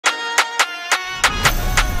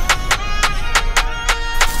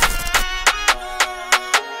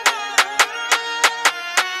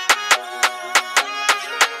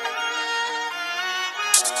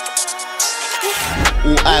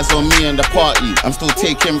eyes on me and the party. I'm still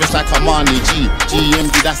taking risks like Armani.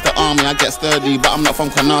 GMD, that's the army. I get sturdy, but I'm not from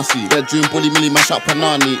Canarsie. Bedroom bully, Millie, mash up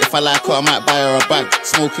Panani. If I like her, I might buy her a bag.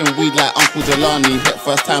 Smoking weed like Uncle Jelani. Hit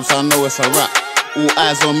first time, so I know it's a rap. All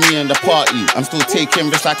eyes on me and the party. I'm still taking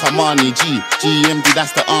risks like Armani. GMD,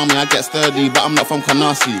 that's the army. I get sturdy, but I'm not from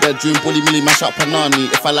Canarsie. Bedroom bully, Millie, mash up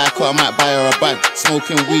Panani. If I like her, I might buy her a bag.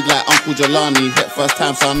 Smoking weed like Uncle Jelani. Hit first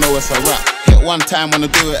time, so I know it's a rap. Hit one time, wanna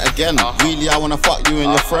do it again. Really, I wanna fuck you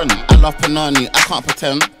and your friend. I love Panani, I can't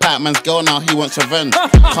pretend. Pac-Man's girl now, he wants revenge.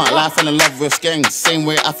 Can't lie, fell in love with skanks. Same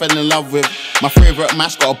way I fell in love with my favourite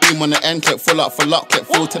mash. Got a beam on the end, clip full up for luck. Clip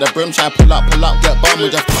full to the brim, try pull up, get bum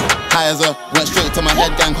with just high as a. Went straight to my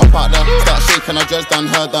head, gang, hop out there. Start shaking, I just done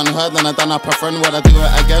her. Then I done up a friend. Would I do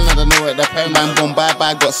it again? I don't know, it depends. Bang, boom, bye,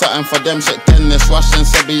 bye, got something for them. Shit, Dennis, Russian,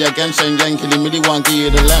 Sebi again. Shane, Yankee, really want to give you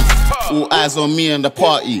the length. All eyes on me and the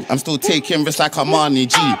party. I'm still taking risks like Armani.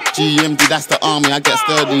 GMD, that's the army. I get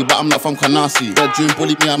sturdy, but I'm not from Canarsie. Bedroom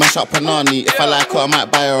bully me, I mash up Panani. If I like her, I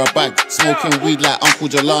might buy her a bag. Smoking weed like Uncle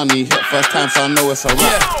Jelani. Hit first time, so I know it's a rap.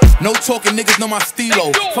 Yeah. No talking, niggas know my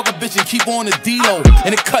stilo. Fuck a bitch and keep on the D-Lo.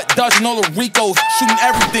 In the cut, dodging all the Ricos. Shooting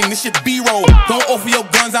everything, this shit B-roll. Don't offer your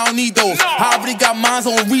guns, I don't need those. I already got mines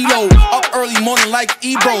on reload. Up early morning like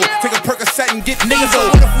Ebro. Take a Percocet and get niggas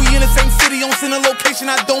old. What if we in the same city, on send a location,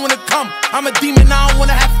 I don't wanna come. I'm a demon, I don't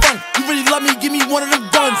wanna have fun. You really love me, give me one of them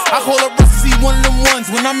guns. I call up Russ, see one of them ones.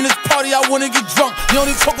 When I'm in this party, I wanna get drunk. They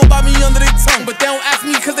only talk about me under their tongue, but they don't ask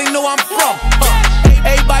me cause they know I'm from.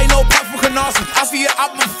 Everybody know pop from Canarsie. I see it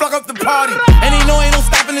out and fuck up the party. And they know ain't no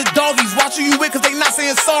stopping the doggies. Watch who you with cause they not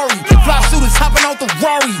saying sorry. Fly shooters hopping out the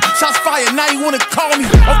Rari. Shots fired, now you wanna call me.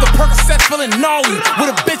 Off the Percocet feeling gnarly. With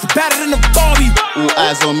a bitch better than a Barbie. All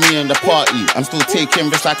eyes on me and the party. I'm still taking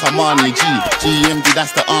risks like Armani. GMD,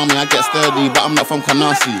 that's the army. I get sturdy, but I'm not from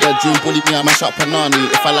Canarsie. Bedroom bully me, I mash up Panani.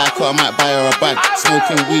 If I like her, I might buy her a bag.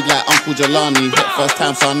 Smoking weed like Uncle Jelani. Hit first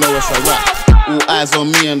time, so I know it's a rap. All eyes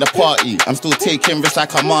on me and the party. I'm still taking risks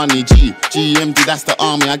like Armani. GMD, that's the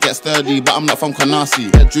army. I get sturdy, but I'm not from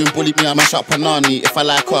Canarsie. Bedroom bully me, I mash up Panani. If I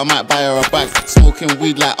like her, I might buy her a bag. Smoking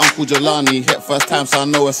weed like Uncle Jelani. Hit first time, so I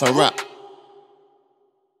know it's a rap.